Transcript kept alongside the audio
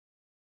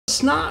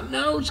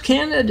Snot-nosed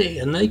Kennedy,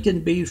 and they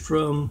can be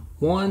from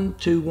 1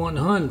 to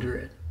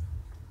 100.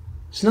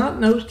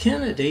 Snot-nosed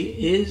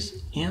Kennedy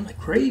is in a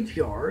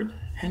graveyard,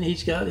 and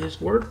he's got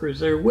his workers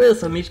there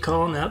with him. He's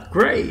calling out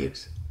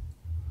graves.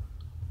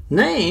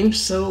 Names,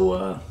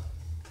 so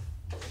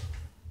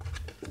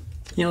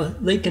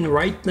they can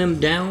write them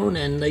down,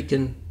 and they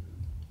can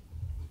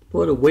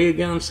put a wig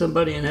on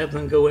somebody and have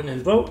them go in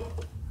and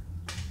vote.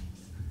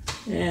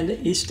 And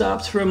he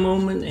stops for a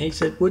moment, and he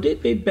said, would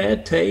it be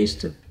bad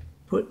taste to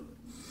put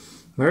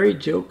Mary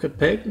Jo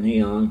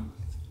Kopechne on?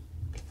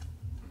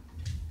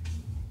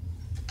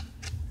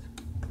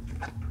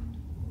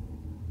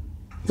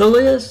 The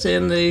list,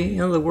 and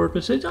the worker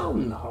says, oh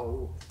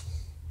no.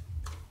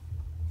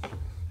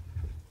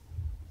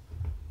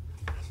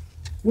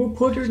 We'll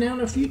put her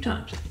down a few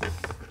times.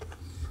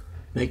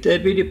 Make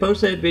that video,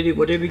 post that video,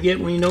 whatever you get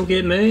when you don't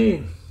get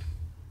me.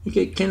 You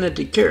get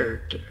Kennedy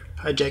character,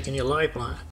 hijacking your lifeline.